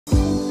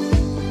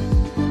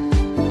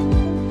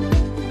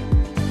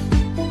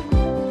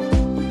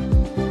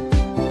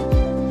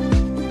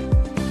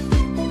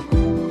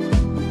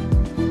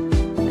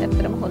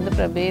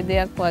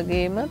ප්‍රභේදයක්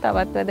වගේම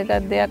තවත්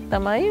වැදගත් දෙයක්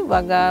තමයි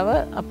වගාව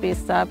අපි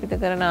ස්ථාපිත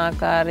කරන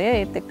ආකාරය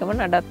ඒත් එක්කම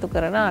නඩත්තු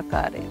කරන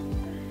ආකාරය.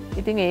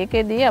 ඉතින්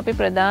ඒකෙදී අපි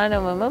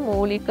ප්‍රධානවම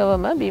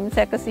මූලිකවම බිම්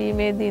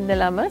සැකසීමේදී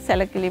ඉඳලම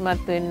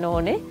සැලකිලිමත් වෙන්න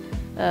ඕනේ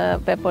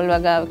පැපොල්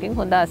වගාවකින්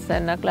හොඳ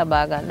අස්වැන්නක්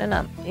ලබා ගන්න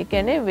නම්. ඒ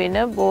කියන්නේ වෙන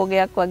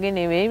භෝගයක් වගේ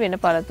නෙවෙයි වෙන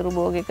පළතුරු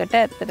භෝගයකට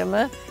ඇත්තටම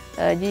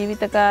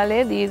ජීවිත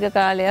කාලය දීර්ඝ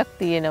කාලයක්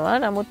තියෙනවා.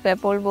 නමුත්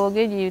පැපොල්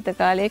භෝගයේ ජීවිත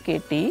කාලය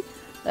කෙටි.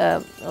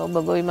 ඔබ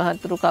ගොවි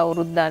මහතුරු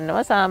කවුරුත්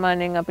දන්නවා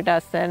සාමාන්‍යයෙන් අපිට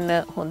අස්වැන්න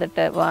හොඳට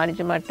වාණිජ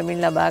මට්ටමින්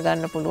ලබා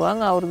ගන්න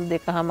පුළුවන් අවුරුදු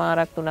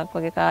 2කමාරක් 3ක්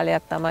වගේ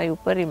කාලයක් තමයි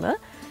උපරිම.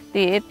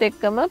 ඉතින් ඒත්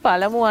එක්කම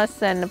පළමු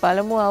අස්වැන්න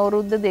පළමු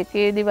අවුරුද්ද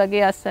දෙකේදී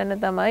වගේ අස්වැන්න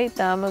තමයි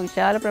ඊටාම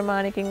විශාල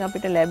ප්‍රමාණයකින්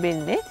අපිට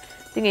ලැබෙන්නේ.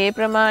 ඉතින් ඒ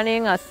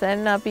ප්‍රමාණයෙන්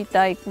අස්වැන්න අපි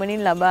ඉතා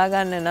ඉක්මනින් ලබා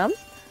ගන්න නම්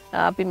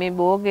අපි මේ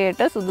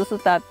භෝගයට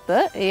සුදුසු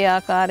තත්ත්ව ඒ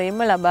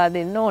ආකාරයෙන්ම ලබා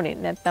දෙන්න ඕනේ.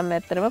 නැත්නම්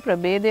ඇත්තටම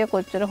ප්‍රභේදය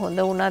කොච්චර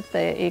හොඳ වුණත්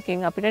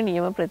ඒකෙන් අපිට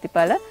නියම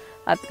ප්‍රතිඵල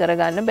අත්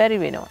කරගන්න බැරි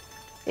වෙනවා.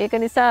 ඒක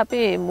නිසා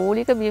අපි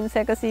මූලික බිම්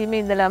සැකසීමේ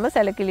ඉඳලාම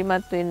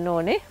සැලකිලිමත් වෙන්න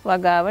ඕනේ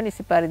වගාව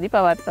නිසි පරිදි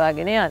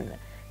පවත්වාගෙන යන්න.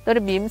 ඒතකොට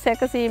බිම්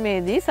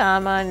සැකසීමේදී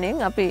සාමාන්‍යයෙන්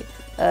අපි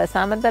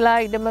සමතලා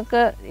ඉඩමක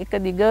එක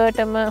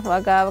දිගටම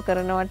වගාව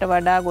කරනවට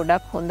වඩා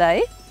ගොඩක්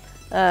හොඳයි.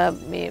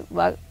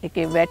 මේ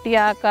එකේ වැටි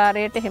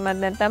ආකාරයට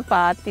එහෙමත් නැත්නම්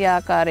පාත්‍ය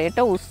ආකාරයට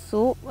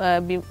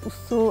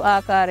උස්සු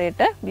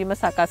ආකාරයට බිම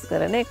සකස්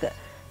කරන එක.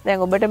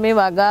 දැන් ඔබට මේ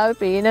වගාවේ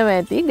පේනවා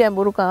ඇති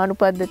ගැඹුරු කාණු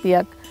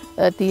පද්ධතියක්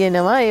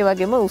තියෙනවා. ඒ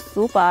වගේම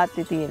උස්සු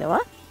පාත්‍ය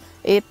තියෙනවා.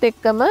 ඒත්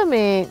එක්කම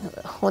මේ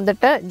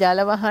හොඳට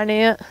ජල වහනය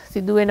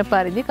සිදු වෙන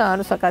පරිදි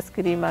කාණු සකස්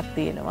කිරීමක්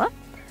තියෙනවා.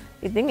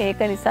 ඉතින් ඒක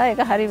නිසා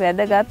ඒක හරි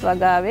වැදගත්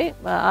වගාවේ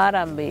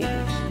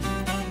ආරම්භයේදී.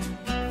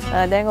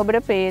 දැන්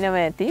ඔබට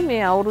පේනවා ඇති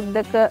මේ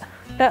අවුරුද්දකට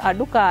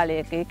අඩු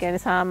කාලයක ඒ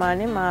කියන්නේ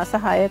සාමාන්‍ය මාස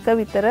 6ක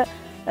විතර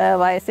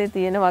වයසේ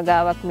තියෙන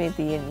වගාවක් මේ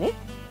තියෙන්නේ.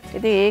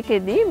 ඉතින්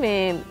ඒකෙදි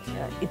මේ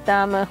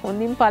ඊටාම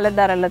හොඳින්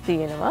පළදරලා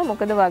තියෙනවා.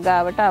 මොකද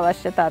වගාවට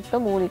අවශ්‍ය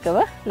තත්ත්ව මූලිකව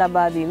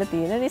ලබා දීලා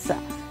තියෙන නිසා.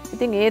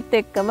 ඉතින් ඒත්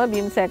එක්කම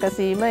බිම්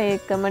සැකසීම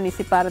ඒකම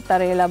නිසි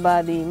පරතරය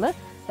ලබා දීම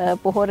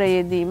පොහොර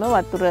යෙදීම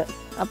වතුර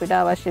අපිට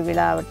අවශ්‍ය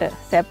වෙලාවට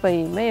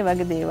සැපයීම මේ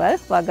වගේ දේවල්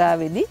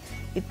වගාවේදී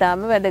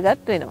ඊටාම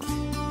වැදගත්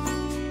වෙනවා.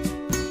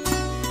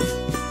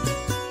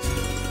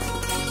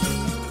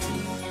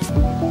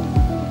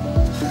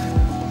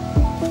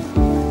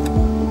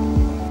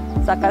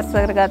 සකස්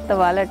කරගත්ත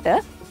වලට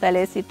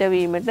පැලේ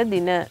සිටවීමට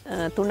දින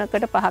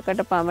 3කට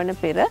 5කට පමණ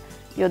පෙර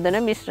යොදන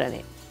මිශ්‍රණය.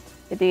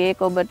 ඉතින්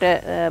ඒක ඔබට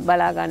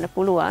බලා ගන්න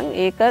පුළුවන්.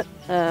 ඒක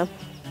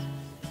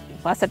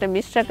පසට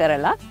මිශ්‍ර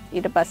කරලා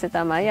ඊට පස්සේ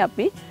තමයි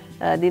අපි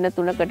දින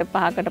 3කට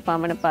 5කට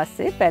පමණ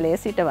පස්සේ පැලේ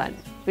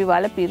සිටවන්නේ. අපි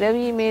වල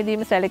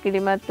පිරවීමේදීම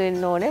සැලකිලිමත්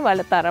වෙන්න ඕනේ.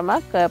 වල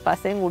තරමක්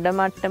පසෙන් උඩ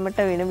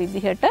මට්ටමට වෙන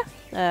විදිහට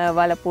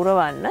වල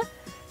පුරවන්න.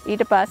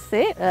 ඊට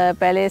පස්සේ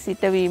පැලේ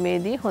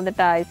සිටවීමේදී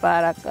හොඳට ආයි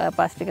පාරක්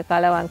පස් ටික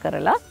කලවම්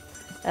කරලා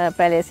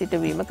පැලේ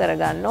සිටවීම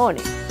කරගන්න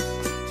ඕනේ.